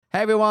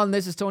Hey everyone,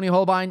 this is Tony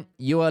Holbein.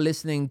 You are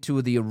listening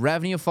to the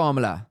Revenue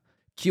Formula.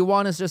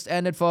 Q1 has just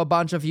ended for a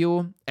bunch of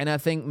you, and I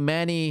think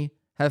many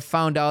have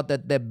found out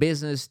that their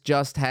business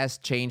just has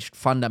changed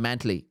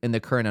fundamentally in the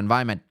current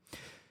environment.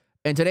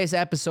 In today's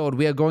episode,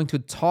 we are going to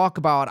talk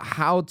about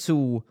how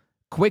to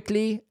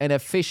quickly and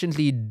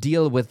efficiently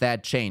deal with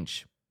that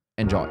change.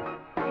 Enjoy.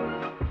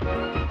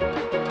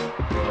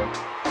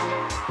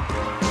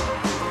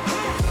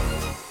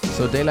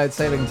 So daylight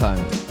saving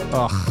time.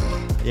 Oh,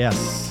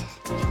 yes.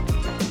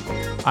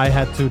 I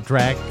had to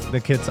drag the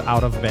kids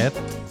out of bed,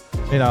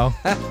 and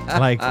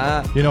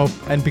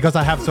because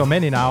I have so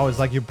many now, it's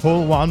like you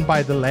pull one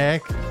by the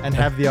leg and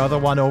have the other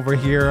one over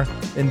here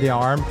in the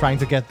arm, trying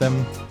to get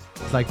them.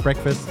 It's like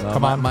breakfast.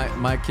 Come on.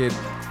 My kid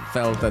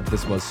felt that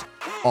this was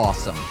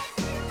awesome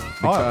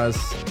because,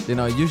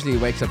 usually he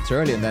wakes up too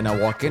early and then I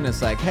walk in and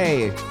it's like,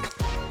 hey,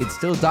 it's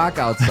still dark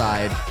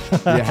outside.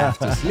 You have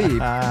to sleep.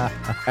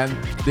 And,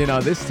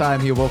 this time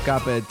he woke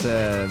up at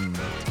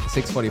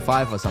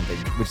 6:45 or something,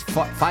 which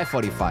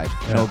 5:45.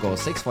 No go,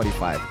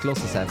 6:45, close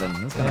to 7.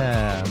 It's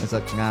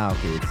like,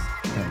 okay,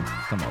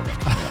 come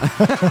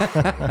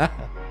over.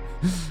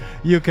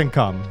 You can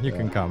come. You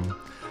can come.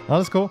 Oh,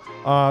 that's cool.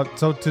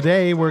 So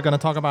today we're going to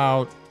talk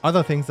about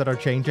other things that are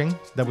changing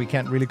that we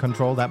can't really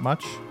control that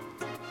much.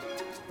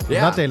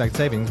 Yeah. Not daylight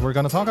savings. We're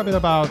going to talk a bit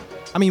about,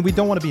 we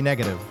don't want to be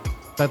negative.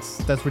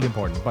 That's really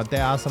important. But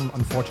there are some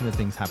unfortunate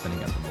things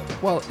happening at the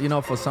moment. Well,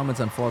 for some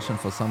it's unfortunate,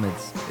 for some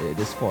it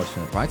is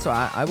fortunate, right? So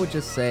I would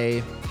just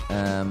say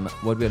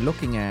what we're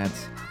looking at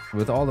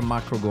with all the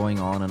macro going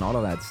on and all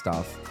of that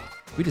stuff,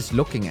 we're just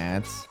looking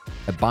at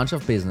a bunch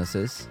of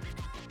businesses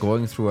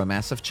going through a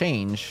massive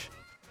change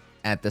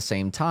at the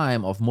same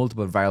time of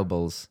multiple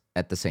variables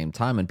at the same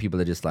time. And people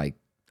are just like,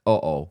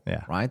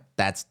 right?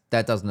 That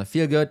doesn't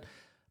feel good.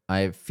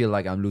 I feel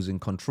like I'm losing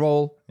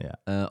control. Yeah.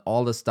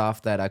 All the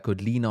stuff that I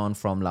could lean on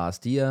from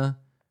last year,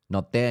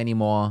 not there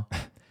anymore.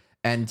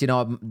 And,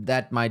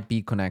 that might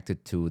be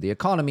connected to the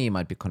economy,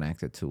 might be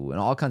connected to and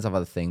all kinds of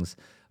other things.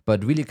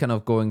 But really kind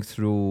of going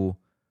through,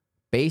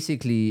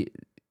 basically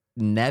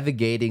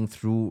navigating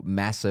through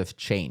massive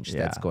change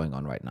that's going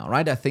on right now,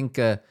 right? I think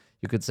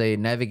you could say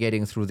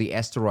navigating through the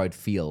asteroid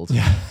field.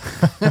 Yeah.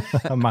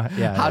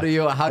 How do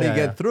you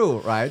get through,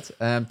 right?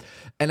 And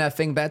I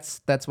think that's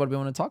what we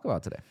want to talk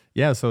about today.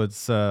 Yeah, so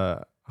it's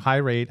high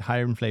rate,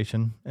 higher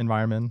inflation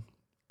environment,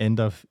 end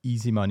of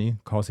easy money,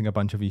 causing a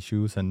bunch of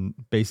issues. And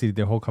basically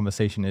the whole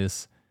conversation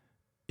is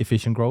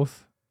efficient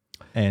growth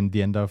and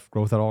the end of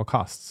growth at all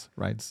costs,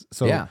 right?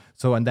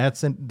 And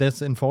that's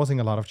enforcing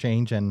a lot of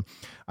change. And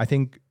I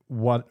think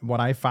what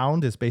I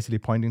found is basically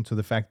pointing to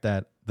the fact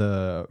that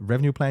the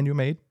revenue plan you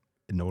made,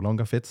 it no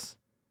longer fits.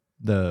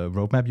 The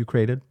roadmap you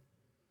created,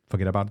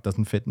 forget about it,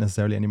 doesn't fit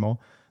necessarily anymore.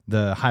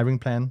 The hiring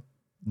plan,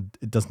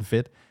 it doesn't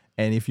fit.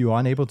 And if you are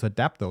unable to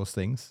adapt those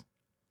things,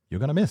 you're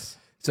going to miss.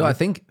 So I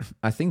think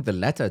the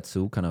latter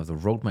two, kind of the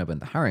roadmap and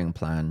the hiring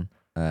plan,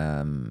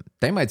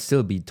 they might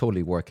still be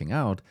totally working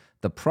out.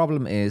 The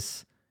problem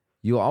is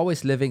you're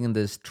always living in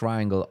this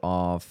triangle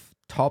of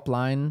top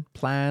line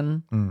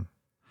plan,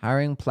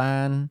 hiring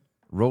plan,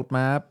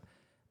 roadmap.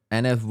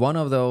 And if one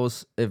of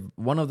those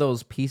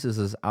pieces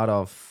is out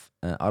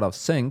of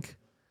sync,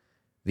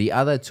 the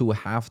other two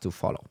have to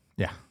follow.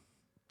 Yeah.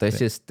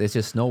 There's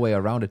just no way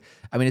around it.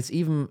 It's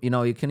even,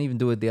 you can even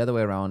do it the other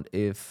way around.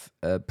 If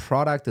a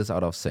product is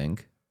out of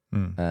sync,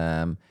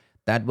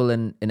 that will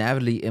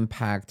inevitably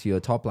impact your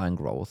top line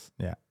growth.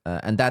 Yeah.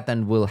 And that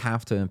then will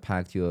have to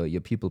impact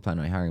your people plan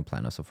or hiring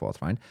plan or so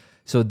forth, right?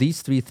 So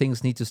these three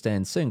things need to stay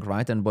in sync,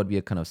 right? And what we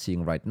are kind of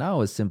seeing right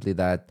now is simply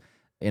that,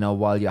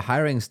 while your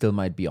hiring still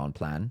might be on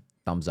plan,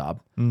 thumbs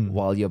up,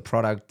 while your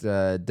product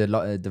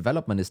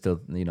development is still,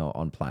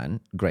 on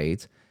plan,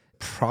 great.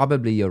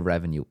 Probably your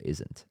revenue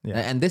isn't. Yeah.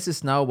 And this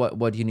is now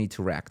what you need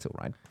to react to,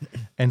 right?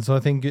 And so I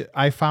think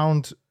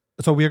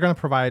so we're going to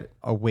provide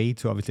a way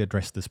to obviously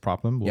address this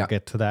problem. We'll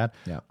get to that.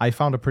 Yeah. I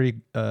found a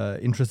pretty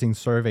interesting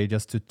survey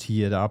just to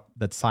tee it up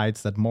that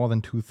cites that more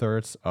than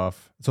 2/3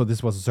 of, so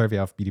this was a survey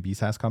of B2B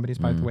SaaS companies,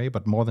 by the way,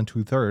 but more than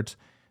 2/3,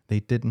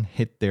 they didn't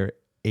hit their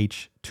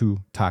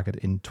H2 target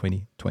in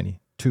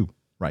 2022,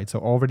 right? So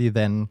already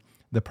then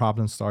the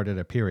problem started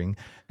appearing.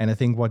 And I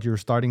think what you're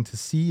starting to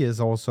see is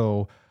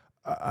also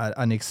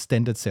an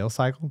extended sales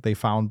cycle. They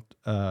found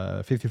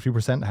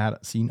 53%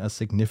 had seen a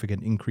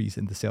significant increase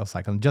in the sales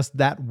cycle. And just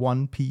that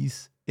one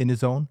piece in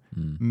its own,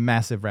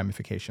 massive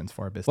ramifications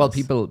for a business. Well,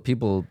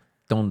 people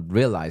don't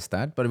realize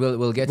that, but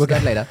we'll get to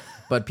that later.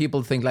 But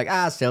people think like,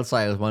 sales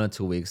cycle is 1 or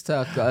 2 weeks.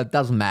 It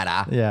doesn't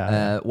matter.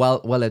 Yeah.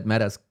 Well, it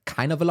matters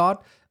kind of a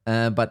lot.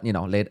 But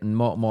later,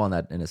 more on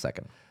that in a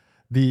second.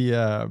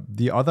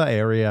 The other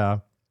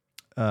area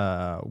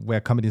where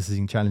companies are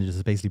seeing challenges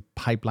is basically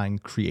pipeline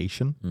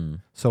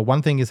creation. So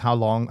one thing is how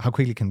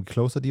quickly can we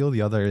close a deal?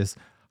 The other is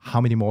how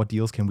many more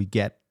deals can we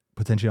get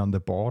potentially on the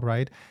board,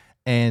 right?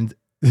 And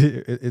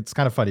it's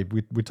kind of funny.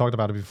 We talked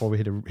about it before we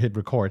hit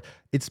record.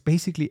 It's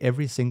basically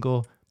every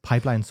single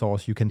pipeline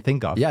source you can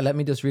think of. Yeah, let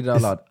me just read it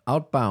out loud.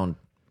 Outbound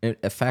it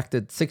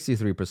affected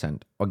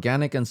 63%.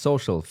 Organic and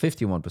social,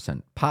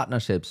 51%.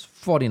 Partnerships,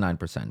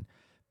 49%.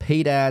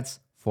 Paid ads,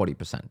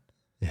 40%.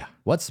 Yeah.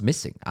 What's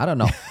missing? I don't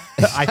know.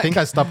 I think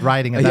I stopped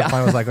writing at that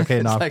point. I was like, okay,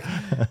 It's no. like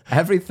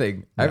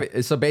everything.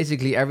 So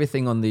basically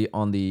everything on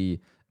the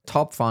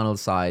top funnel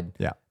side,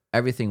 Yeah.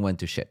 everything went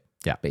to shit.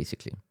 Yeah.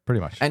 Basically. Pretty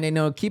much.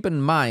 And keep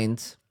in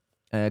mind,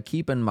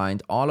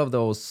 all of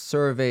those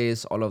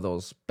surveys, all of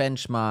those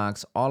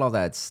benchmarks, all of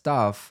that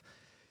stuff,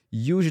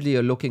 usually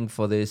you're looking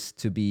for this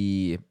to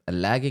be a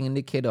lagging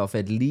indicator of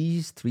at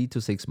least 3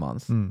 to 6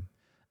 months.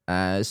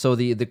 So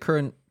the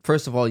current,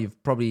 first of all,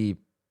 you've probably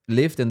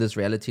lived in this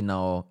reality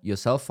now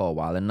yourself for a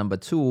while. And number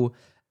two,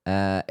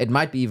 it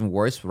might be even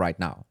worse right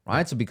now,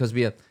 right? So because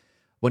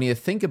when you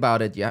think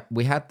about it,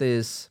 we had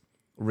this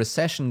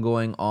recession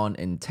going on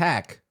in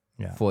tech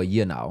for a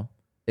year now.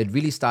 It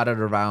really started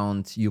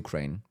around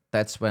Ukraine.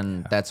 That's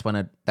when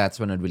it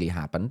really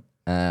happened.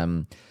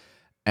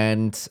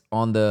 And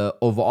on the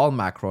overall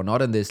macro,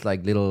 not in this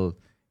like little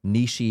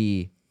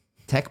niche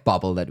tech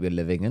bubble that we're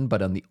living in,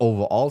 but on the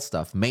overall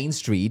stuff, Main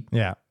Street.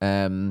 Yeah.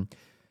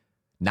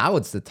 Now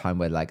it's the time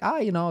where like,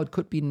 it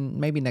could be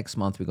maybe next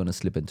month we're going to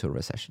slip into a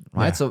recession,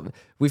 right? Yeah. So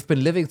we've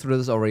been living through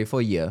this already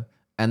for a year.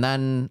 And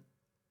then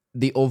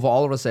the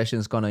overall recession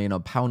is going to,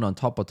 pound on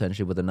top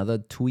potentially with another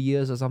 2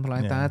 years or something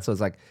like that. So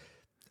it's like,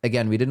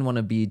 again, we didn't want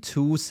to be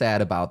too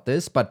sad about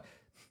this, but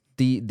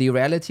the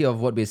reality of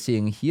what we're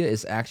seeing here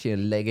is actually a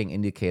lagging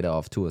indicator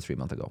of 2 or 3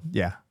 months ago.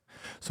 Yeah.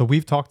 So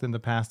we've talked in the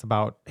past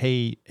about,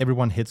 hey,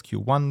 everyone hits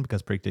Q1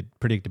 because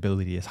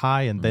predictability is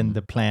high, and then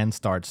the plan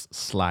starts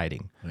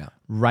sliding. Yeah.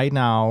 Right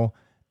now,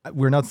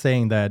 we're not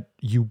saying that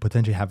you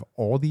potentially have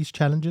all these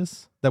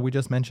challenges that we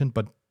just mentioned,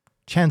 but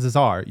chances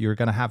are you're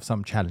going to have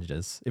some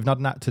challenges. If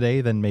not today,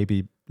 then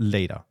maybe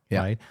later,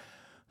 right?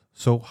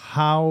 So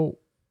how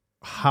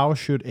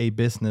should a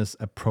business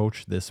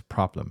approach this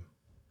problem?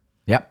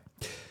 Yeah.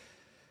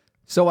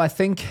 So I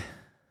think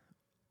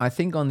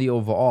on the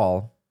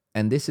overall,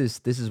 and this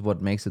is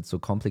what makes it so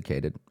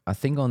complicated. I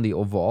think on the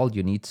overall,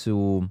 you need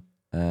to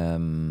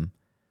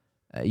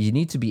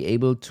be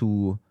able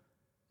to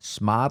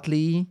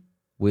smartly,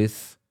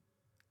 with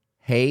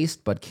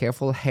haste but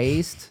careful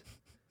haste,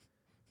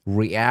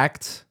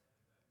 react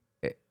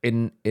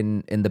in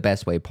the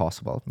best way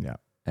possible. Yeah.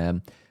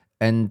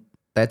 And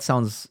that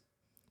sounds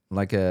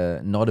like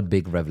not a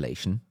big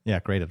revelation. Yeah,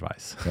 great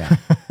advice. Yeah.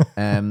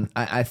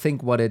 I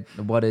think what it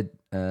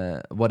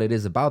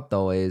is about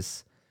though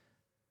is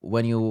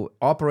when you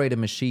operate a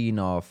machine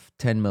of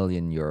 10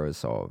 million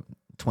euros or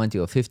 20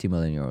 or 50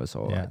 million euros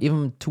or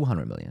even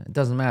 200 million, it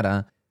doesn't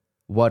matter.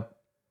 What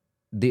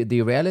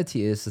the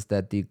reality is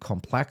that the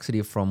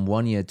complexity from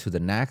one year to the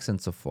next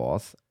and so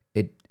forth,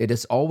 it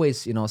is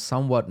always,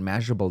 somewhat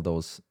measurable,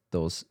 those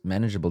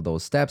manageable,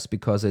 those steps,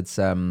 because it's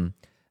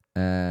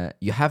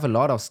you have a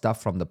lot of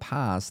stuff from the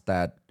past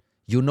that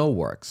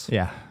works.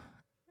 Yeah.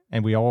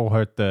 And we all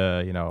heard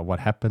what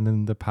happened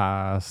in the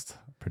past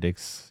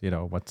predicts,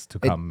 what's to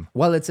come.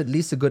 It's at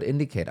least a good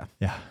indicator.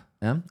 Yeah.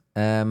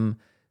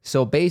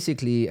 So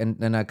basically,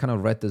 and I kind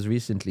of read this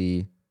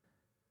recently,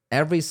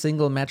 every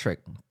single metric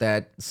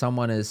that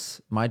someone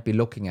might be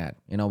looking at,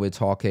 we're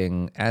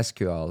talking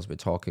SQLs, we're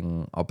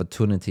talking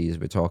opportunities,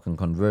 we're talking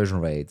conversion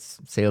rates,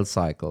 sales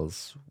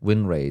cycles,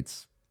 win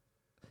rates,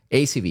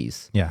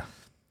 ACVs. Yeah.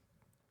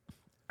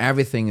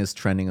 Everything is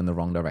trending in the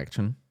wrong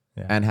direction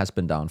and has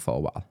been down for a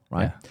while,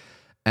 right? Yeah.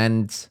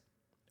 And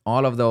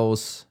all of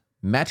those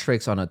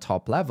metrics on a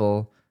top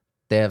level,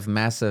 they have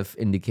massive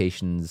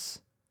impacts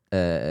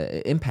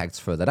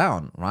further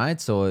down, right?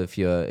 So if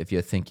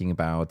you're thinking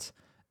about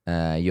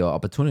your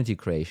opportunity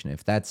creation,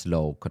 if that's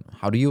low,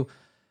 how do you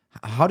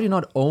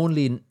not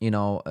only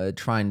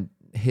try and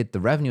hit the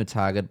revenue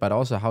target, but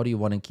also how do you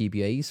want to keep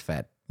your AEs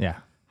fed? Yeah.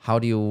 How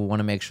do you want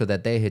to make sure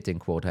that they're hitting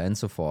quota and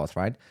so forth,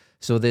 right?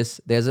 So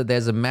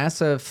there's a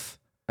massive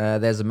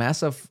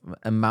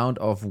amount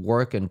of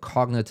work and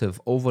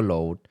cognitive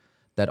overload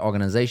that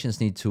organizations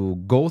need to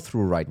go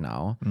through right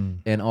now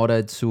in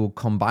order to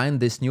combine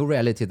this new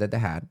reality that they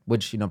had,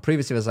 which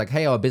previously was like,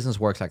 hey, our business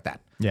works like that.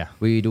 Yeah.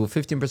 We do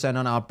 15%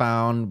 on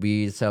outbound,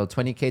 we sell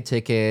 20K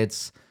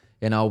tickets,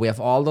 we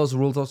have all those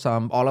rules of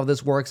thumb, all of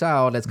this works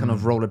out, let's kind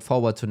of roll it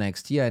forward to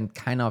next year and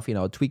kind of,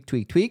 tweak,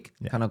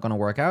 kind of going to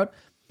work out.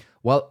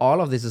 Well,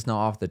 all of this is now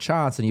off the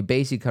charts, and you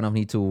basically kind of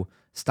need to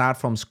start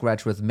from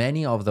scratch with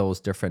many of those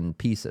different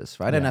pieces,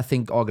 right? Yeah. And I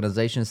think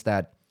organizations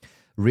that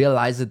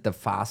realize it the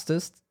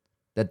fastest,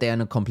 that they're in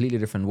a completely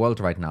different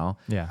world right now,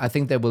 I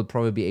think they will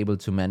probably be able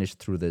to manage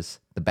through this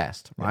the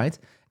best, right?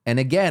 And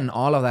again,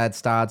 all of that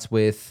starts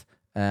with,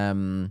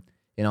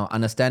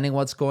 understanding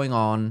what's going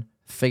on,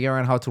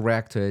 figuring out how to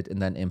react to it,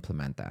 and then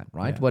implement that,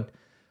 right? Yeah.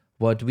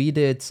 What we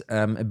did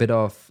a bit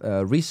of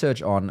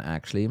research on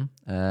actually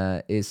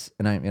is,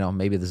 and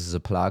maybe this is a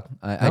plug.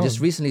 I just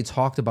recently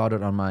talked about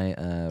it on my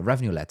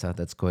revenue letter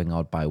that's going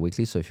out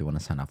bi-weekly. So if you want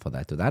to sign up for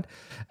that, do that.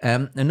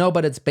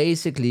 But it's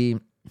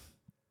basically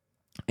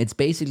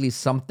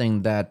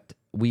something that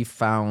we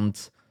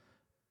found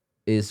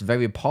is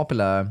very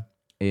popular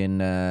in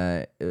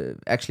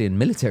actually in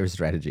military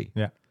strategy.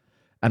 Yeah.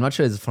 I'm not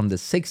sure, it's from the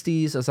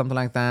 60s or something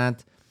like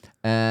that.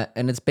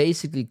 And it's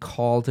basically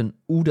called an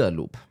OODA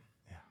loop.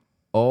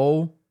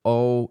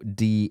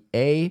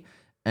 OODA.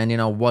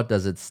 And what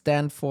does it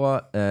stand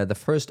for? The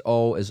first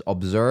O is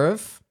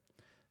observe.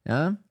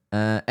 Yeah.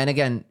 And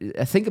again,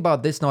 I think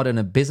about this not in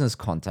a business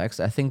context.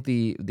 I think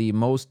the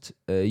most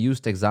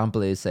used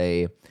example is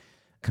a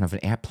kind of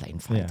an airplane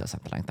fight or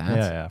something like that.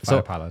 Yeah,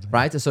 fighter pilot.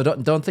 Right? So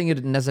don't think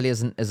it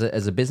necessarily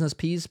as a business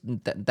piece.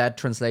 That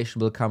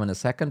translation will come in a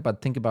second,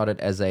 but think about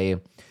it as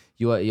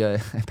you're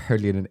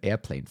apparently in an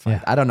airplane fight.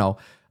 Yeah. I don't know.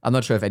 I'm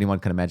not sure if anyone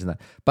can imagine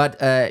that. But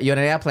you're in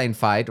an airplane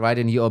fight, right?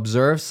 And you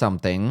observe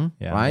something,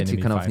 right? You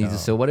kind of need to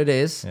see what it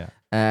is. Yeah.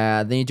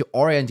 Then you need to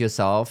orient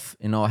yourself,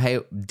 hey,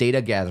 data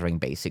gathering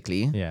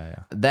basically. Yeah.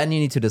 Then you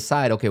need to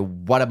decide, okay,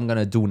 what I'm going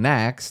to do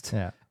next.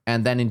 Yeah.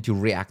 And then you need to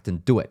react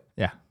and do it.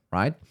 Yeah.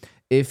 Right?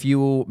 If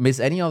you miss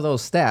any of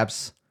those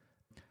steps,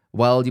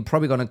 well, you're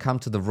probably going to come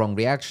to the wrong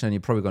reaction and you're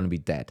probably going to be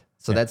dead.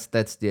 So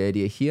that's the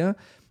idea here.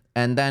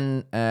 And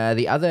then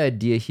the other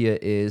idea here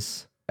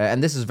is,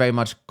 and this is very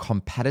much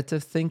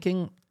competitive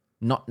thinking,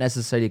 not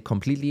necessarily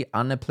completely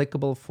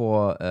unapplicable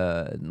for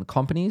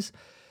companies,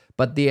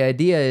 but the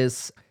idea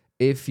is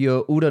if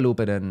you're OODA loop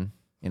in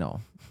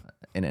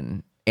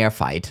an air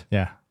fight,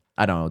 I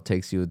don't know, it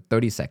takes you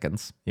 30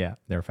 seconds. Yeah,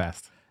 they're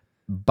fast.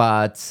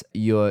 But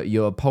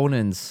your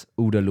opponent's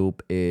OODA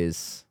loop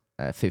is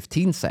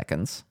 15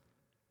 seconds,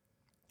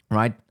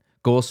 right?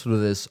 Goes through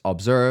this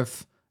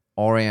observe,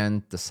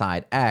 orient,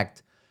 decide,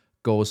 act,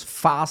 goes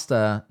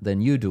faster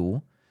than you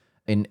do.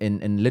 In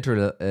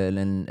literature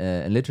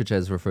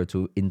is referred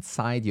to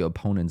inside your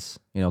opponent's,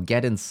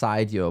 get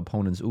inside your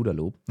opponent's OODA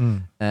loop.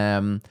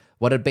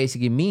 What it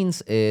basically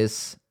means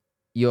is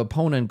your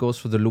opponent goes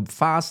through the loop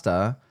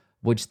faster,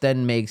 which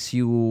then makes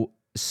you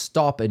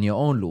stop in your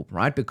own loop,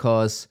 right?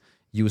 Because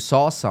you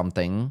saw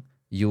something,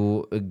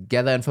 you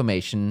gather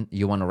information,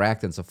 you want to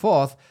react and so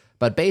forth.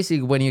 But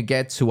basically when you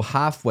get to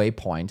halfway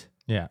point,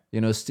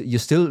 you're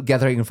still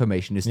gathering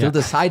information, you're still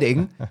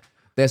deciding,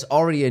 there's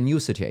already a new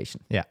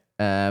situation. Yeah.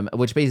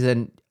 Which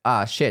basically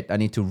then, shit, I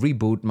need to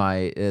reboot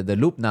my the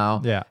loop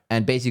now. Yeah.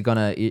 And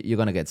basically you're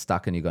gonna get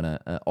stuck and you're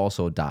gonna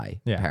also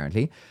die,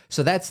 apparently.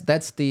 So that's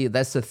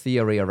the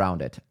theory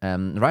around it.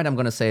 Right, I'm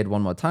gonna say it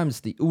one more time.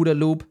 It's the OODA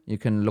loop. You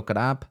can look it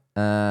up.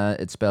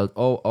 It's spelled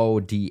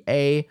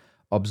OODA,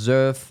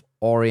 observe,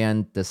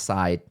 orient,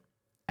 decide,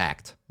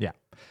 act. Yeah.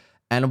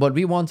 And what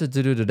we wanted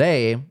to do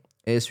today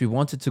is we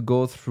wanted to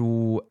go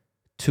through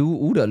 2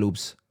 OODA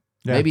loops,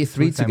 maybe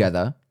 3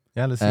 together.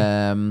 Yeah, let's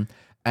see.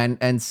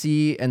 And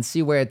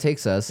see where it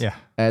takes us. Yeah.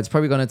 It's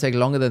probably going to take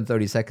longer than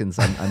 30 seconds,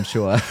 I'm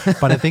sure.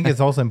 But I think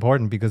it's also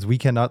important because we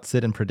cannot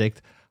sit and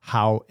predict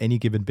how any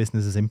given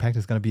business's impact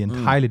is going to be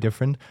entirely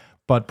different.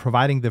 But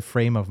providing the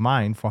frame of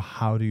mind for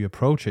how do you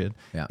approach it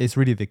is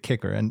really the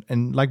kicker.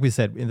 And like we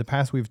said, in the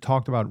past, we've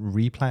talked about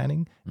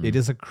replanning. It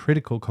is a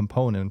critical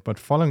component, but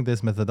following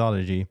this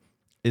methodology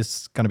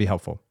is going to be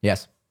helpful.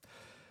 Yes.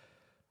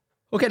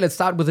 Okay, let's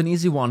start with an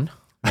easy one,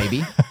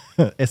 maybe.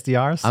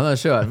 SDRs? I'm not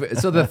sure.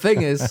 So the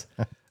thing is,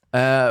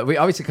 we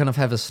obviously kind of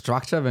have a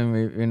structure when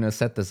we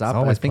set this up.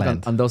 I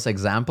think on those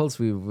examples,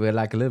 we're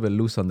like a little bit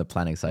loose on the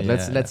planning side.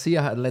 Let's see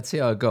how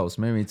it goes.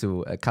 Maybe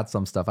to cut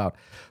some stuff out.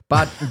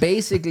 But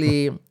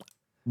basically,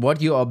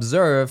 what you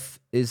observe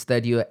is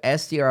that your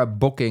SDR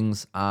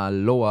bookings are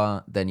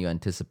lower than you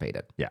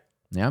anticipated. Yeah.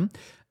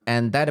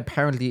 And that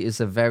apparently is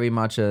a very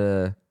much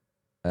a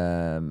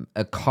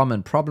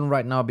common problem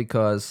right now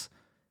because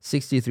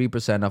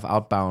 63% of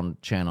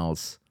outbound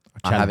channels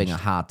are having a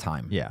hard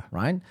time. Yeah.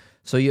 Right.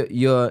 So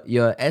your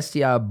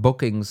SDR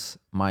bookings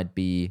might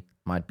be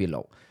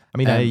low. I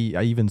mean,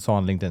 I even saw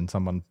on LinkedIn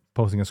someone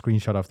posting a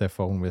screenshot of their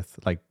phone with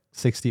like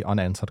 60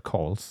 unanswered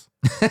calls.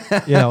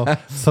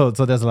 So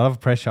there's a lot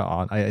of pressure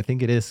on. I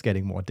think it is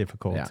getting more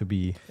difficult to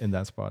be in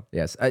that spot.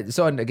 Yes.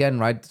 So and again,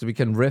 right, so we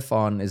can riff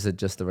on, is it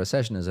just the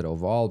recession? Is it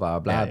overall? Blah,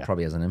 blah, It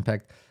probably has an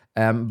impact.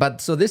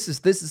 But so this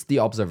is the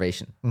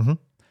observation.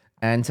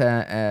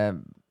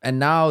 And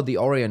now the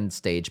orient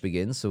stage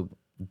begins. So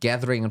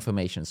gathering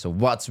information. So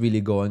what's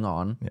really going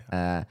on?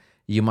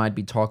 You might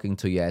be talking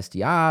to your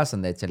SDRs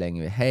and they're telling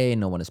you, hey,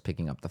 no one is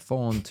picking up the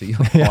phone, to your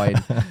point.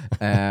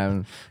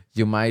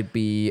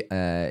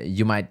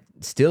 You might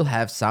still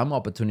have some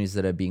opportunities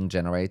that are being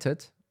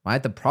generated,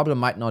 right? The problem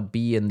might not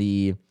be in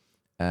the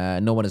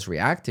no one is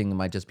reacting. It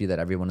might just be that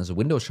everyone is a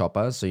window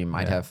shopper. So you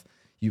might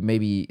you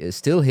maybe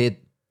still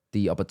hit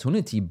the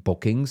opportunity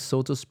bookings,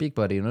 so to speak,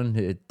 but you don't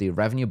hit the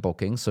revenue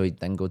bookings. So you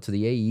then go to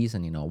the AEs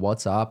and,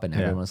 what's up? And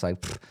everyone's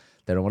like,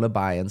 they don't want to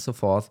buy and so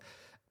forth.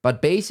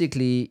 But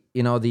basically,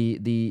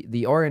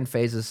 the orient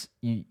phases,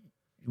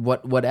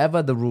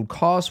 whatever the root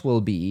cause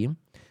will be,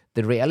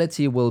 the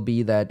reality will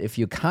be that if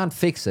you can't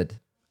fix it,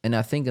 and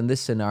I think in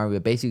this scenario, we're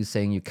basically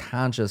saying you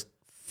can't just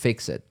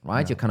fix it,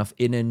 right? You're kind of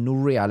in a new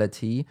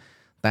reality.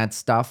 That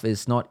stuff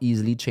is not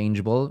easily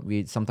changeable.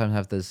 We sometimes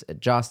have this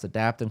adjust,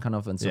 adapt,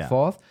 and so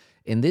forth.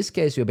 In this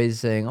case, you're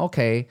basically saying,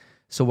 okay,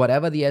 so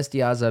whatever the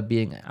SDRs are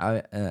being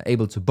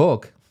able to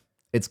book,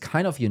 it's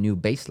kind of your new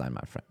baseline,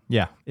 my friend.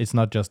 Yeah, it's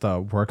not just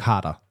work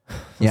harder.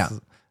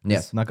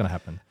 Yes. It's not going to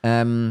happen.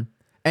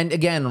 And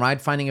again,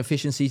 right, finding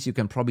efficiencies, you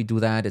can probably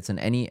do that. It's in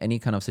any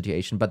kind of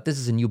situation, but this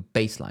is a new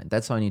baseline.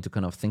 That's how you need to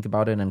kind of think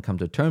about it and come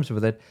to terms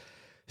with it.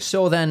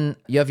 So then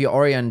you have your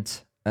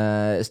orient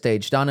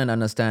stage done and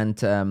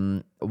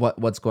understand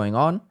what's going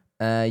on.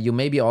 You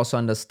maybe also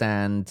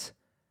understand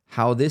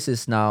how this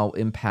is now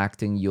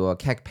impacting your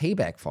CAC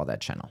payback for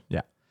that channel.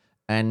 Yeah.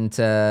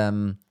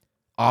 And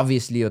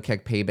obviously your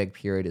CAC payback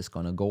period is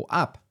going to go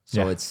up.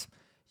 So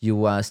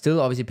you are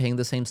still obviously paying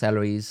the same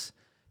salaries.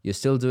 You're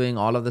still doing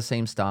all of the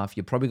same stuff.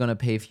 You're probably going to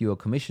pay fewer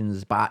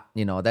commissions, but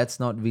that's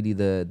not really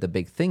the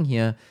big thing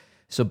here.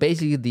 So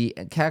basically the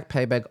CAC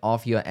payback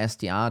of your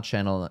SDR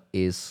channel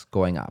is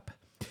going up.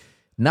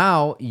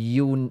 Now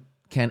you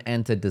can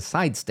enter the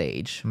side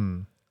stage.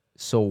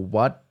 So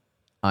what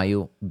are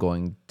you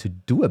going to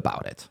do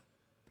about it?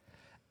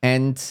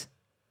 And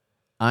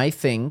I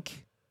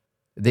think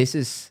this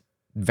is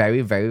very,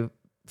 very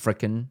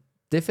freaking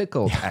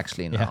difficult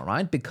actually now,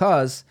 right?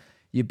 Because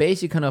you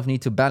basically kind of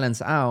need to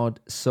balance out.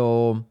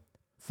 So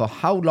for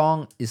how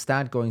long is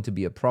that going to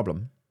be a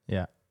problem?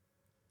 Yeah.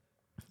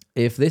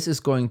 If this is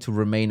going to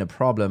remain a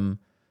problem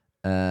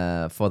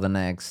for the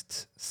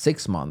next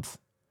 6 months,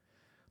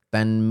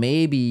 then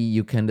maybe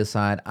you can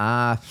decide,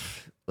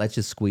 let's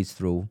just squeeze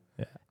through.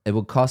 Yeah. It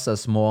will cost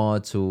us more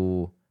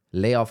to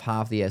lay off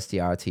half the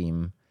SDR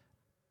team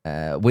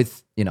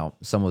with,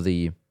 some of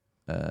the,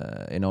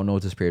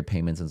 notice period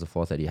payments and so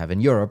forth that you have in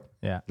Europe,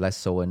 less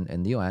so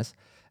in the US.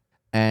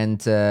 And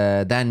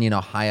then,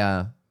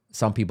 hire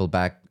some people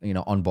back,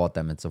 onboard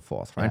them and so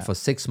forth, right? For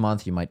 6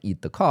 months, you might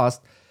eat the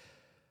cost.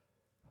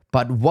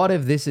 But what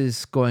if this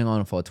is going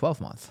on for 12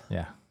 months?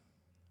 Yeah.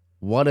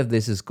 What if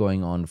this is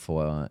going on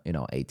for,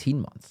 18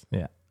 months?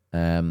 Yeah.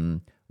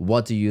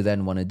 What do you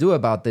then want to do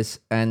about this?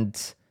 And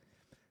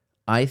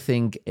I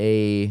think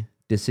a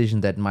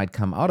decision that might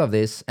come out of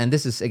this, and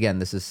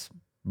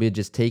we're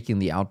just taking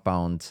the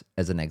outbound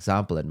as an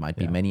example. It might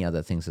be many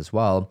other things as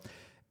well.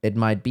 It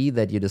might be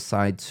that you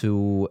decide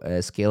to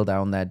scale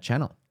down that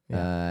channel.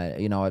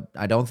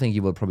 I don't think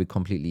you will probably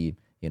completely,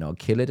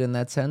 kill it in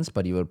that sense,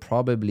 but you will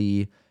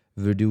probably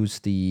reduce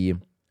the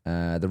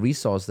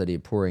resource that you're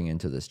pouring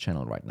into this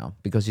channel right now,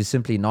 because you're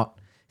simply not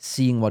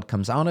seeing what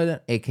comes out of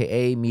it,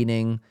 aka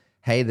meaning,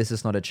 hey, this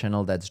is not a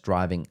channel that's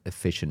driving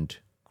efficient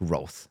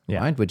growth,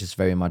 right? Which is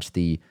very much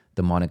the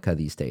moniker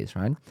these days,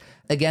 right?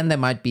 Again, there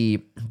might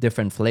be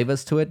different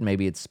flavors to it.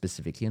 Maybe it's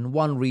specifically in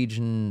one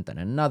region, then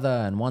another,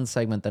 and one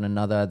segment, then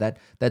another.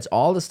 That's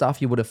all the stuff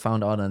you would have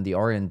found out in the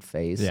orient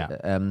phase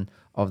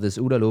of this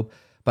OODA loop.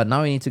 But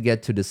now we need to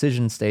get to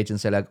decision stage and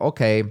say like,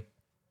 okay,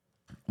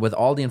 with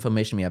all the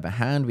information we have at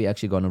hand, we're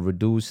actually going to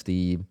reduce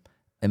the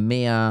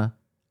EMEA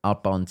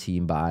outbound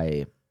team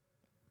by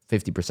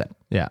 50%.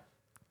 Yeah.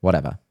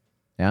 Whatever.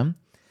 Yeah.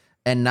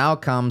 And now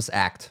comes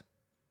act,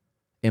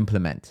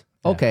 implement.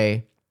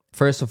 Okay.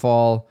 First of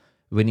all,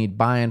 we need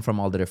buy-in from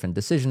all the different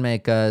decision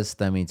makers.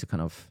 Then we need to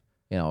kind of,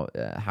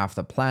 have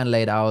the plan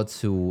laid out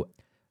to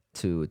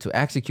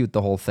execute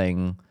the whole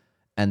thing,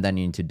 and then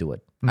you need to do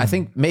it. I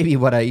think maybe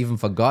what I even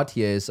forgot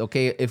here is,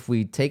 okay, if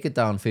we take it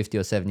down 50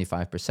 or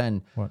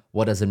 75%,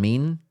 what does it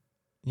mean?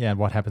 Yeah, and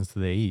what happens to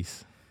the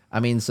AEs?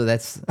 I mean, so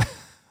that's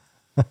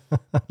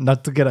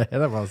not to get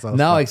ahead of ourselves.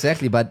 No,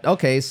 exactly. But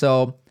okay,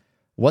 so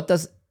what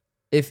does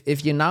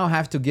if you now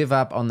have to give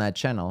up on that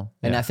channel,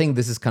 and I think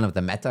this is kind of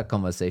the meta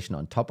conversation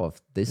on top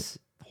of this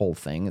whole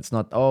thing. It's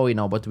not,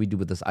 what do we do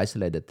with this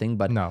isolated thing?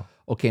 But no.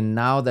 Okay,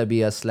 now that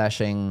we are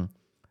slashing,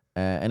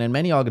 and in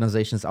many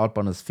organizations,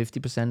 outbound is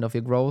 50% of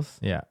your growth.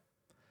 Yeah.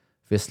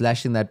 If we're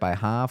slashing that by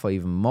half or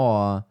even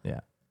more,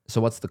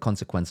 so what's the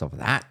consequence of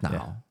that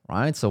now,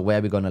 right? So where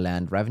are we going to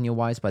land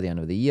revenue-wise by the end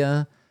of the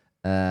year?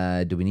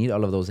 Do we need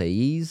all of those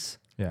AEs?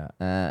 Yeah.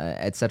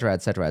 Et cetera,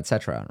 et cetera, et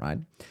cetera, right?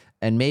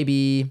 And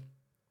maybe,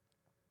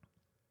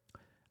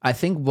 I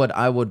think what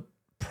I would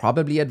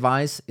probably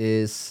advise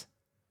is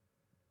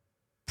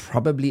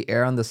probably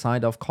err on the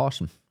side of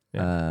caution.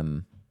 Yeah.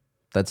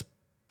 That's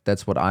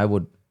what I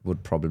would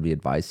probably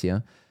advise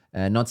here.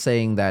 Not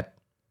saying that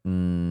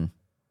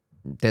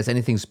there's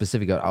anything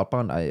specific about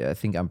outbound. I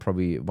think I'm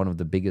probably one of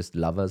the biggest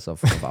lovers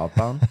of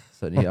outbound.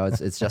 So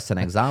it's just an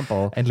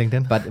example. And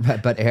LinkedIn.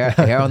 But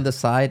err on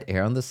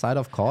the side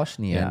of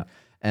caution here,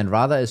 and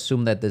rather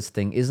assume that this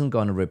thing isn't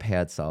going to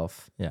repair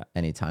itself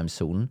anytime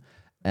soon,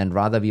 and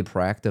rather be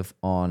proactive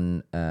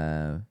on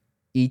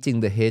eating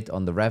the hit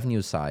on the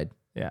revenue side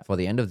for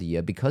the end of the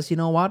year, because you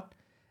know what,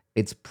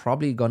 you're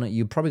probably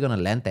gonna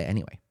land there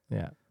anyway.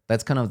 Yeah,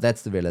 that's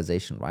the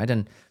realization, right?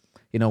 And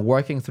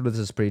working through this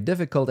is pretty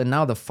difficult. And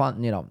now the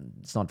fun,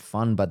 it's not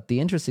fun, but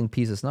the interesting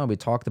piece is now we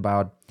talked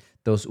about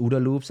those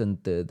OODA loops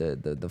and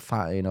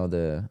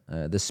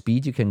the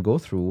speed you can go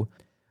through.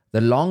 The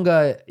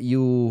longer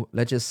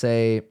let's just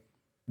say,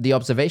 the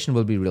observation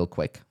will be real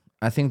quick.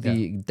 I think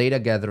the data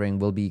gathering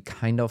will be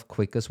kind of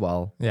quick as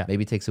well. Yeah.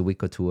 Maybe it takes a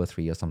week or 2 or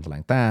 3 or something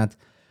like that.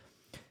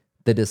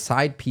 The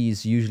decide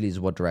piece usually is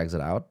what drags it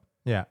out.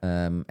 Yeah.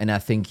 And I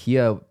think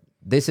here,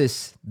 this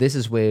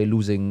is where you're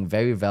losing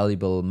very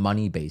valuable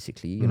money,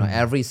 basically.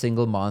 Every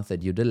single month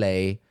that you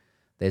delay,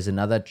 there's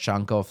another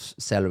chunk of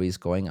salaries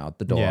going out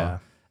the door. Yeah.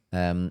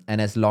 And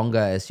as longer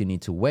as you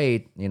need to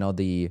wait,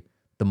 the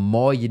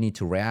more you need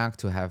to react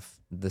to have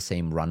the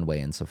same runway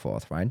and so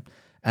forth, right?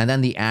 And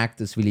then the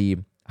act is really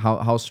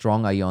how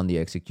strong are you on the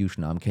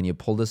execution arm? Can you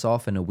pull this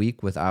off in a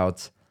week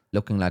without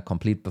looking like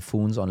complete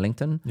buffoons on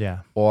LinkedIn? Yeah.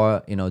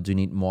 Or, do you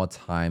need more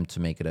time to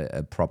make it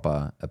a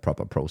proper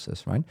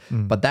process, right?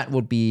 But that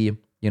would be,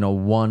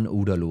 one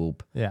OODA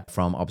loop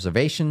from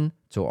observation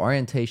to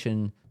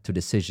orientation to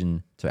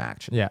decision to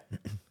action. Yeah.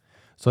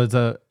 So it's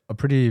a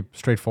pretty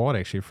straightforward,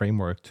 actually,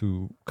 framework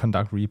to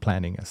conduct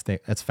replanning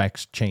as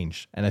facts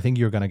change. And I think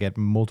you're going to get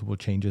multiple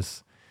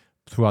changes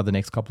throughout the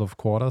next couple of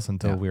quarters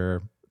until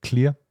we're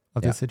clear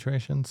of this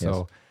situation.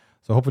 So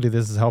hopefully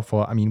this is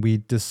helpful. I mean, we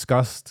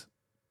discussed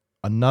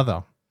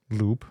another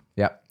loop.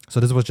 Yeah. So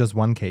this was just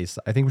one case.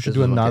 I think we should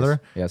do another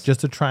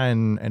just to try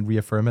and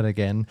reaffirm it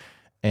again.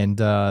 And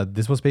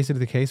this was basically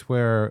the case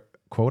where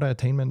quota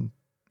attainment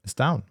is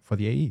down for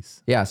the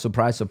AEs. Yeah,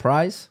 surprise,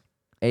 surprise.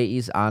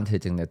 AEs aren't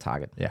hitting their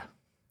target. Yeah.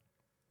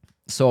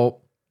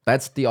 So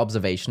that's the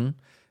observation.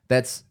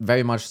 That's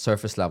very much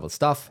surface level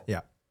stuff.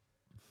 Yeah.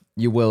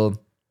 You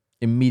will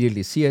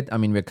immediately see it. I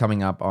mean, we're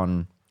coming up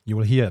on... You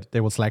will hear it.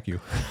 They will slack you.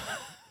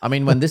 I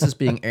mean, when this is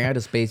being aired,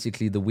 it's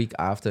basically the week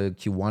after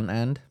Q1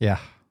 end. Yeah.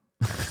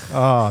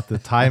 Oh, the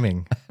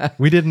timing.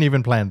 We didn't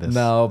even plan this.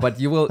 No, but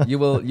you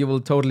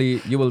will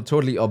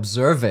totally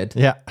observe it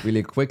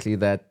really quickly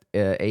that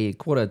a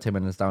quota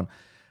attainment is down.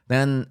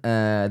 Then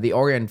the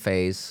orient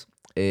phase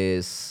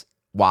is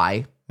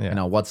why,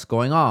 what's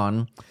going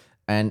on.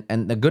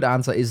 And the good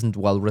answer isn't,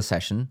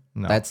 recession.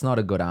 No. That's not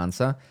a good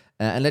answer.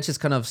 And let's just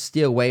kind of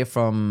steer away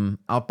from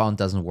outbound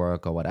doesn't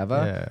work or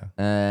whatever.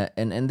 Yeah.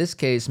 And in this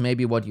case,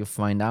 maybe what you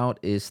find out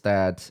is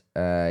that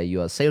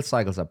your sales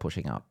cycles are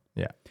pushing out.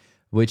 Yeah.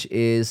 Which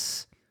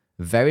is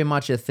very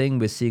much a thing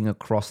we're seeing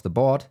across the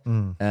board.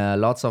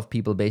 Lots of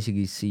people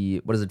basically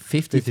see,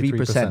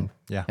 53%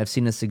 have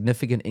seen a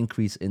significant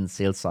increase in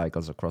sales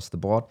cycles across the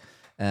board.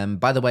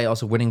 By the way,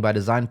 also Winning by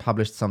Design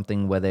published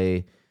something where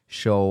they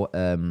show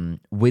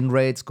win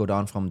rates go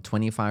down from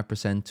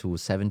 25% to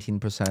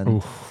 17%.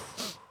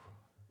 Oof.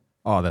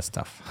 Oh, that's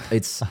tough.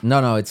 It's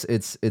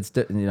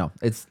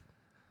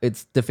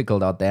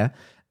difficult out there.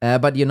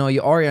 But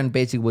your Orient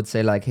basically would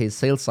say like, hey,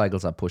 sales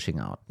cycles are pushing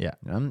out. Yeah.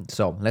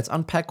 So let's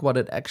unpack what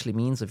it actually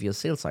means if your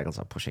sales cycles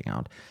are pushing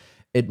out.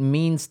 It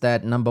means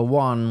that number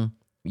one,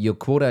 your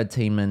quota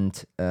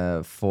attainment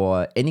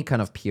for any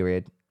kind of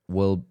period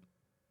will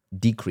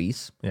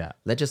decrease. Yeah.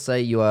 Let's just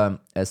say your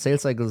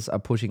sales cycles are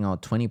pushing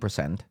out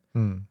 20%.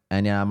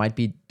 And I might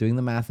be doing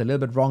the math a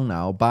little bit wrong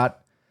now,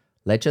 but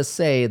let's just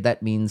say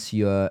that means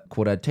your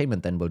quota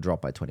attainment then will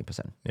drop by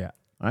 20%. Yeah.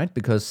 All right.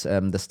 Because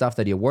the stuff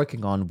that you're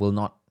working on will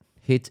not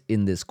hit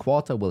in this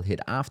quarter, will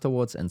hit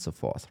afterwards, and so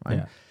forth, right?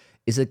 Yeah.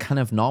 Is it kind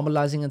of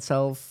normalizing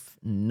itself?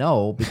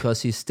 No,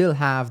 because you still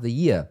have the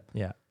year.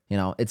 Yeah.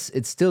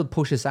 It still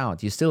pushes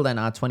out. You still then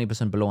are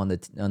 20% below on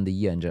the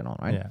year in general,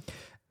 right? Yeah.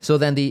 So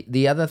then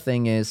the other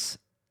thing is,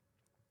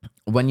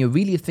 when you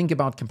really think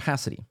about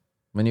capacity,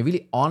 when you're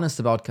really honest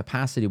about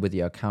capacity with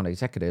your account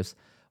executives,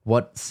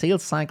 what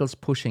sales cycles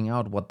pushing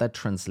out, what that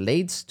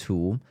translates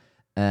to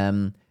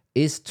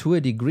is to a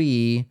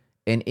degree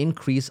an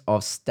increase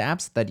of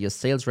steps that your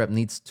sales rep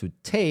needs to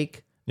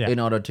take in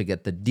order to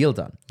get the deal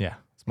done. Yeah,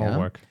 it's more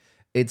work.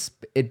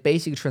 It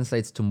basically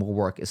translates to more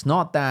work. It's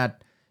not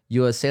that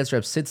your sales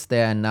rep sits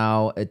there and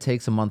now it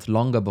takes a month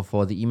longer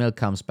before the email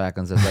comes back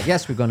and says like,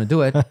 yes, we're going to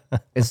do it.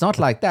 It's not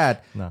like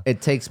that. No.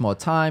 It takes more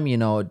time.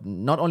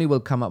 Not only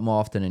will come up more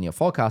often in your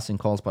forecasting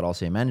calls, but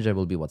also your manager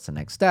will be, what's the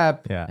next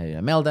step?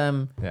 Mail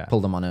them, pull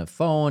them on a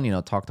phone,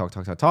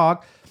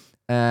 talk.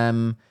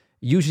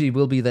 Usually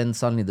will be then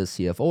suddenly the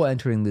CFO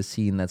entering the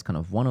scene. That's kind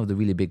of one of the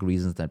really big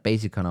reasons that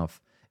basically kind of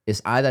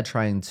is either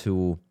trying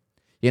to,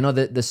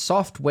 the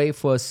soft way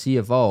for a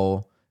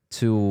CFO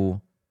to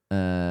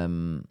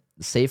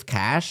save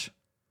cash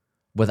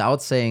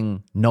without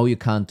saying, no, you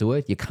can't do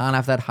it. You can't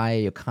have that hire.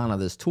 You can't have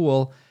this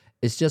tool.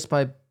 It's just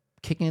by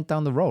kicking it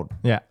down the road.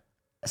 Yeah.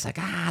 It's like,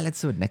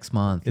 let's do it next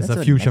month. It's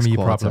a future me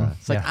problem.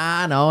 It's like,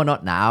 no,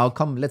 not now.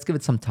 Come, let's give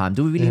it some time.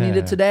 Do we really need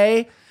it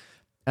today?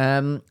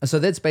 So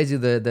that's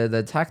basically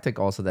the tactic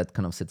also that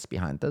kind of sits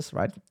behind this,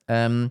 right?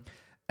 And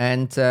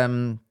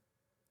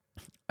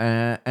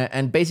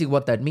basically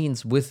what that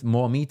means with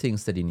more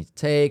meetings that you need to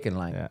take and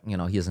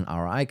here's an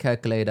ROI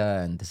calculator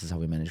and this is how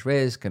we manage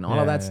risk and all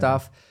of that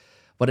stuff.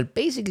 What it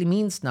basically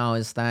means now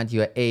is that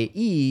your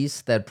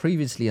AEs that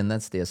previously, and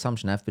that's the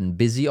assumption, have been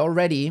busy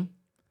already,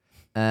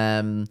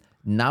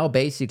 now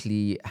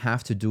basically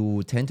have to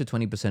do 10 to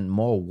 20%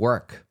 more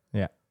work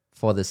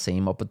for the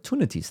same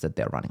opportunities that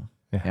they're running.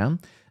 Yeah.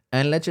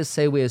 And let's just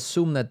say we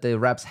assume that the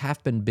reps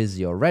have been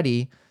busy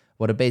already.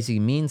 What it basically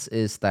means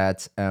is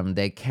that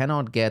they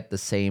cannot get the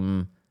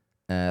same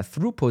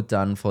throughput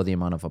done for the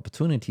amount of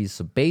opportunities.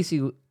 So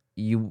basically,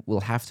 you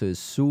will have to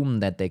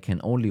assume that they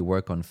can only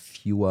work on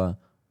fewer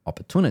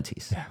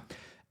opportunities. Yeah.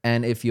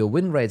 And if your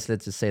win rates,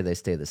 let's just say they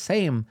stay the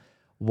same,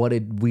 what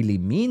it really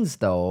means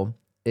though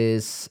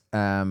is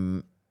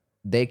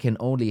they can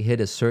only hit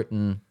a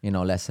certain,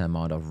 lesser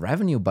amount of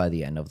revenue by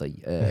the end of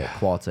the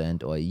quarter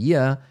and or a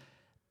year.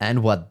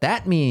 And what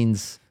that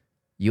means,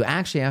 you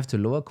actually have to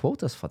lower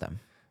quotas for them.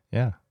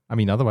 Yeah. I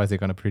mean, otherwise they're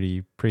going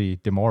to pretty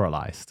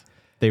demoralized.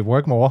 They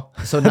work more.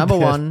 So number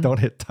one, don't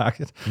hit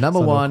target. Number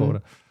So no one,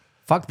 quota.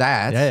 fuck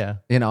that.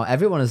 Yeah.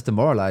 Everyone is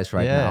demoralized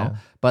right Yeah. now.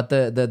 But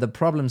the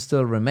problem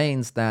still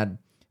remains that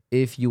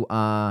if you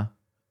are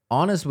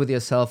honest with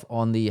yourself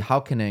on the how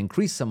can I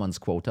increase someone's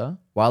quota,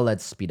 well,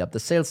 let's speed up the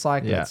sales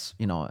cycle. Yeah. Let's,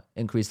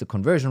 increase the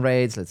conversion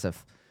rates. Let's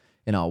have,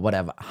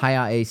 whatever,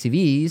 higher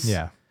ACVs.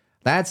 Yeah.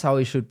 That's how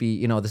it should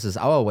be. This is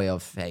our way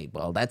of, hey,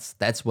 well,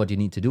 that's what you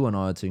need to do in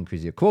order to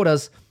increase your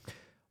quotas.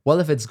 Well,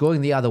 if it's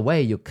going the other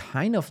way, you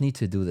kind of need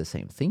to do the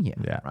same thing here,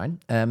 Yeah. right?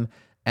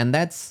 And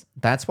that's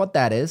what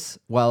that is.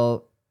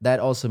 Well, that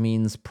also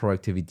means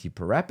productivity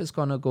per rep is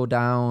going to go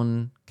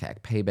down,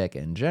 CAC payback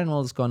in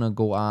general is going to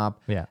go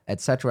up,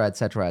 et cetera, et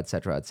cetera, et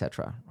cetera, et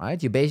cetera,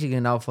 right? You basically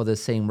now for the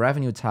same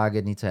revenue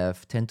target need to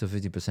have 10 to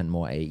 50%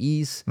 more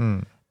AEs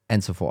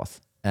and so forth.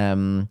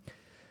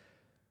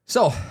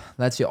 So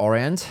that's your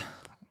orient.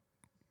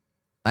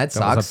 That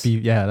sucks.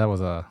 That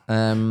was a...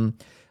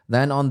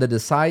 Then on the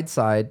decide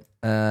side,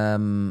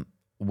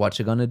 what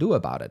you gonna do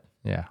about it?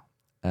 Yeah.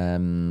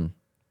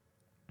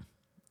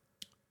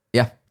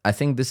 I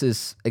think this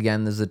is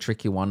a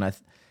tricky one.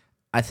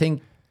 I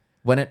think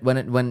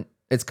when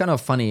it's kind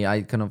of funny,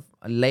 I kind of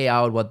lay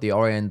out what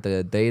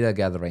the data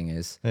gathering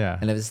is. Yeah.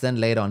 And if it's then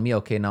laid on me,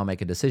 okay, now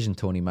make a decision,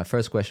 Tony. My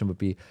first question would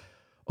be,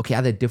 okay,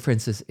 are there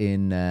differences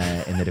in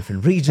the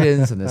different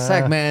regions and the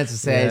segments?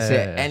 Is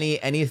there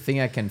anything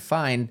I can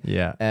find?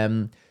 Yeah.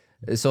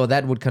 So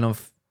that would kind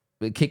of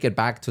kick it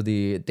back to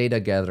the data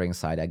gathering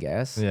side, I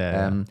guess.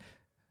 Yeah.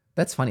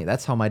 That's funny.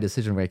 That's how my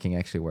decision making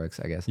actually works,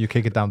 I guess. You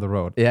kick it down the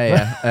road.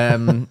 Yeah.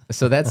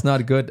 So that's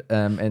not good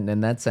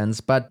in that sense.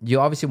 But you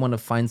obviously want to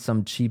find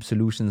some cheap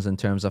solutions in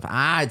terms of,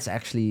 it's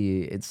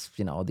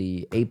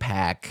the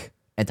APAC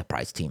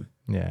enterprise team.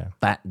 Yeah.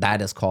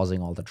 That is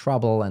causing all the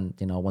trouble. And,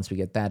 once we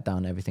get that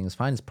down, everything is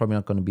fine. It's probably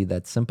not going to be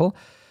that simple.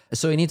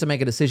 So you need to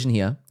make a decision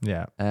here.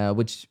 Yeah.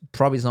 Which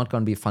probably is not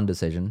going to be a fun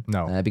decision.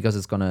 No. Because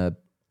it's going to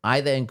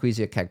either increase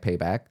your CAC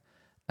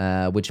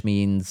payback, which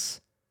means,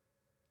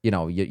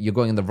 you're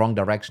going in the wrong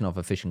direction of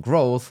efficient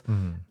growth,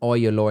 or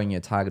you're lowering your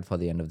target for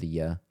the end of the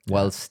year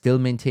while still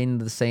maintaining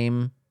the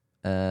same,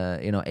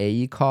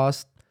 AE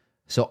cost.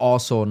 So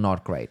also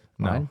not great,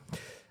 right?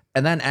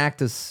 And then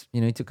act as,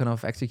 you need to kind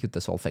of execute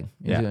this whole thing.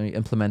 You need to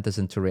implement this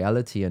into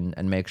reality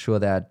and make sure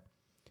that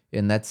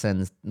in that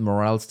sense,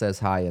 morale stays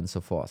high and so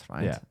forth,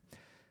 right? Yeah.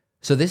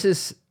 So this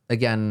is,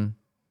 again,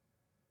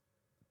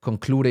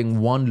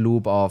 concluding one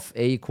loop of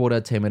AE quota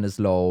attainment is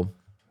low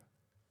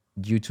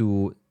due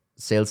to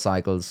sales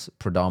cycles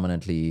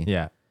predominantly.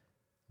 Yeah.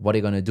 What are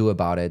you going to do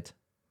about it?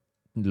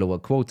 Lower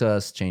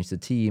quotas, change the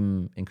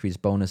team, increase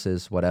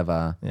bonuses,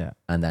 whatever,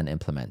 and then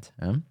implement.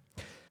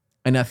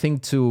 And I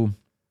think to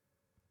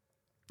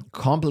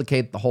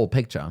complicate the whole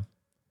picture,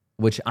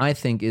 which I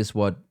think is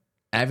what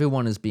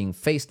everyone is being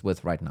faced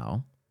with right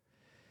now,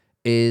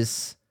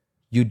 is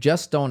you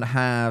just don't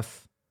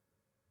have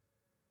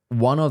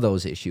one of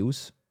those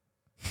issues.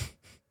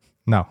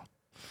 No.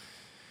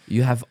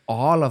 You have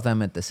all of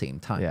them at the same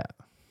time. Yeah.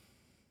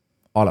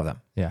 All of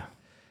them. Yeah.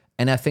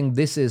 And I think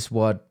this is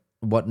what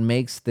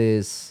makes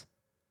this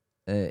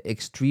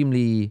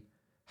extremely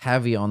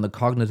heavy on the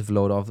cognitive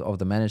load of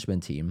the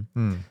management team.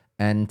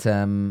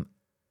 And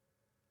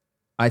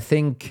I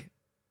think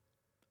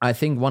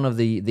one of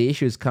the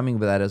issues coming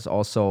with that is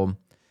also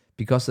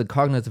because the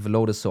cognitive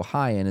load is so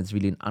high and it's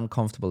really an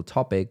uncomfortable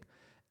topic,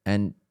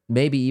 and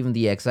maybe even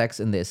the execs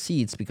in their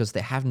seats because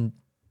they haven't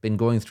been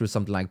going through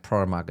something like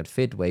product market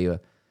fit where you're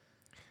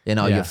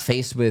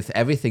faced with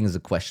everything is a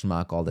question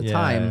mark all the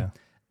time.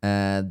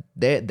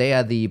 They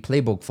are the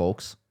playbook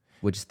folks,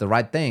 which is the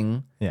right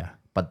thing. Yeah.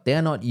 But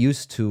they're not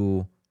used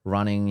to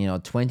running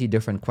 20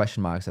 different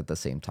question marks at the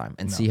same time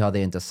and see how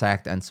they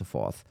intersect and so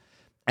forth.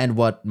 And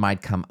what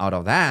might come out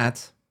of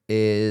that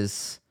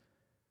is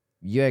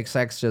your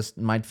execs just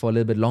might for a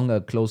little bit longer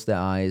close their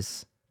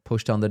eyes,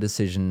 push down the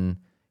decision.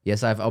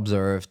 Yes, I've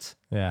observed.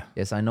 Yeah.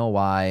 Yes, I know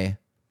why.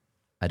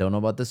 I don't know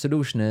what the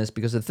solution is,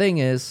 because the thing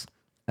is,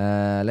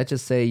 let's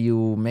just say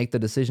you make the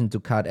decision to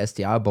cut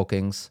SDR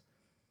bookings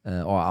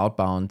or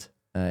outbound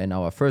in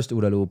our first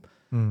OODA loop.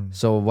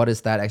 So what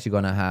is that actually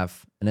going to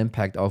have an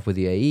impact of with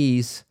the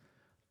AEs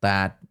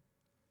that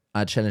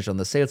are challenged on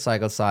the sales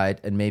cycle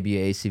side, and maybe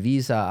your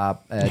ACVs are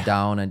up,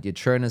 down, and your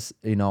churn is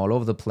all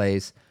over the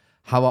place?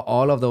 How are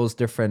all of those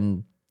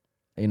different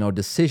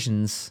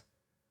decisions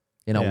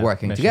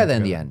working together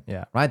in the end?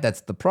 Yeah. Right.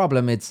 That's the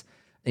problem. It's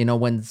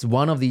when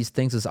one of these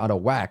things is out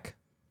of whack,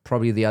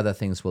 probably the other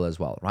things will as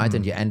well, right?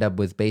 And you end up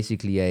with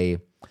basically a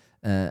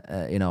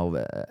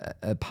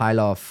pile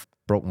of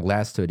broken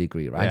glass to a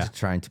degree, right? Yeah.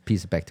 Trying to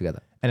piece it back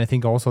together. And I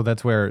think also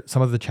that's where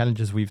some of the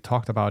challenges we've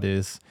talked about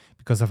is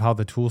because of how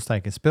the tool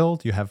stack is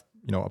built. You have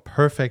a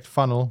perfect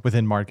funnel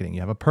within marketing. You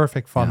have a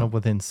perfect funnel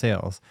within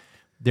sales.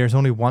 there's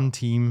only one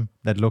team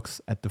that looks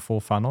at the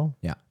full funnel.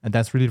 Yeah. And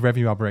that's really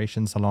revenue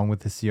operations along with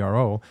the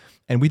CRO.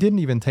 And we didn't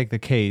even take the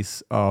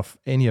case of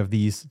any of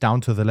these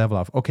down to the level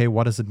of, okay,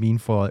 what does it mean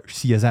for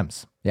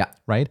CSMs? Yeah.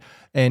 Right.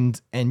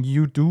 And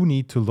you do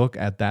need to look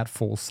at that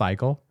full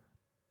cycle,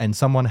 and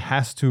someone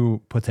has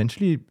to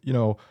potentially,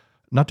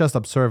 not just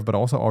observe, but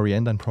also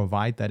orient and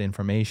provide that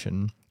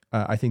information.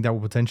 I think that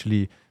will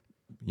potentially,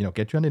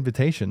 get you an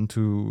invitation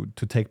to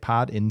take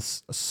part in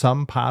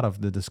some part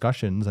of the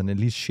discussions and at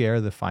least share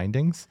the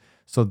findings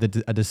so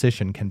that a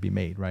decision can be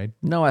made, right?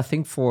 No, I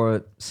think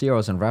for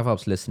CROs and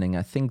RevOps listening,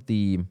 I think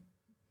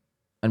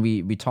and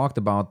we talked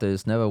about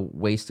this, never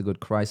waste a good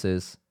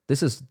crisis.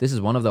 This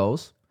is one of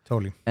those.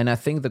 Totally. And I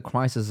think the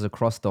crisis is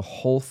across the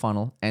whole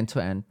funnel, end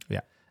to end.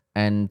 Yeah.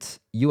 And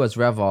you as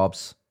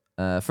RevOps,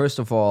 first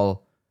of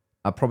all,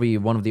 are probably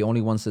one of the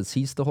only ones that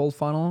sees the whole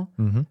funnel.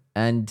 Mm-hmm.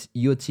 And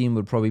your team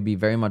would probably be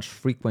very much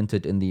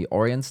frequented in the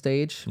orient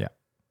stage. Yeah.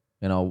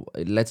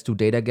 Let's do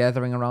data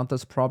gathering around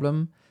this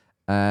problem.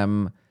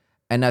 And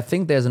I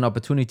think there's an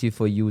opportunity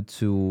for you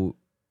to,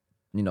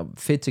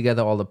 fit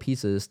together all the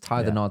pieces,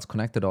 tie the knots,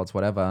 connect the dots,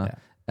 whatever,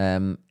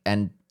 and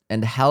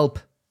help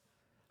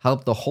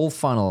the whole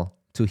funnel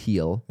to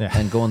heal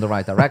and go in the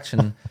right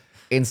direction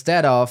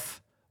instead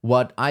of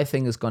what I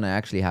think is going to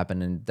actually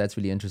happen. And that's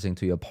really interesting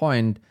to your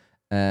point.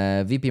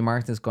 VP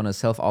marketing is going to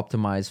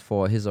self-optimize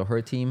for his or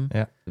her team.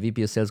 Yeah. The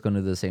VP of sales is going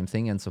to do the same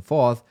thing and so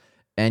forth.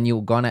 And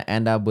you're going to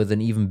end up with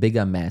an even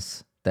bigger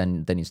mess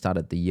than you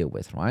started the year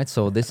with, right?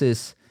 So this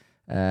is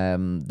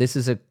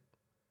a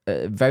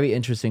very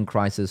interesting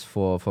crisis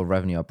for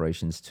revenue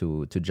operations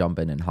to jump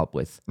in and help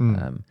with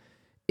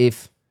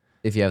if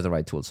you have the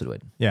right tools to do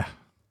it. Yeah.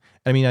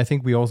 I mean, I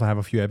think we also have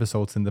a few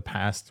episodes in the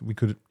past. We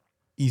could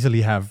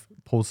easily have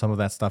pulled some of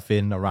that stuff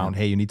in around,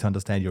 hey, you need to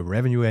understand your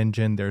revenue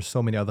engine. There's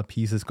so many other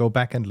pieces. Go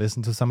back and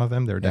listen to some of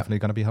them. They're definitely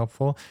going to be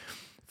helpful.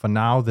 For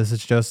now, this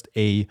is just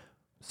a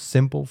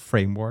simple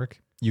framework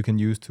you can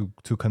use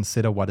to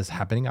consider what is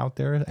happening out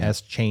there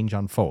as change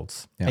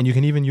unfolds. Yeah. And you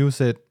can even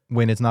use it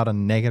when it's not a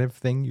negative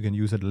thing. You can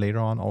use it later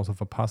on also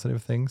for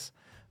positive things.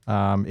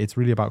 It's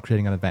really about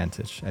creating an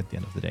advantage at the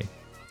end of the day.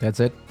 That's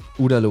it.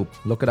 OODA Loop.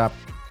 Look it up.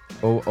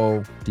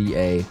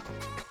 OODA.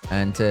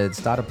 And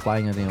start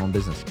applying it in your own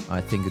business. I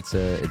think it's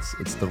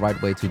the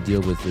right way to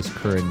deal with this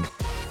current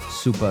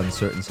super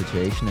uncertain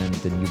situation and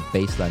the new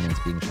baseline that's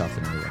being shoved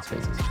in everyone's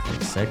faces.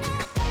 Exactly.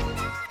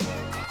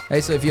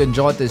 Hey, so if you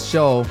enjoyed this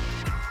show,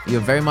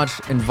 you're very much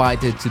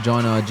invited to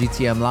join our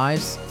GTM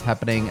Lives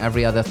happening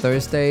every other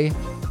Thursday.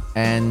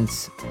 And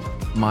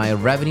my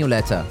revenue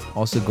letter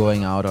also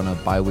going out on a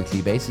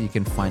bi-weekly basis. You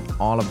can find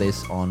all of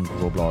this on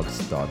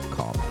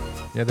growblogs.com.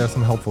 Yeah, there's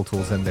some helpful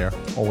tools in there,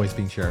 always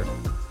being shared.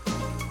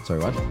 Sorry,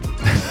 what?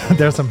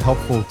 There's some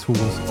helpful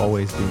tools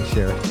always being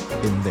shared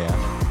in there.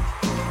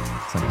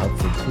 Some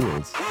helpful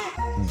tools?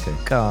 Okay,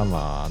 come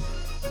on.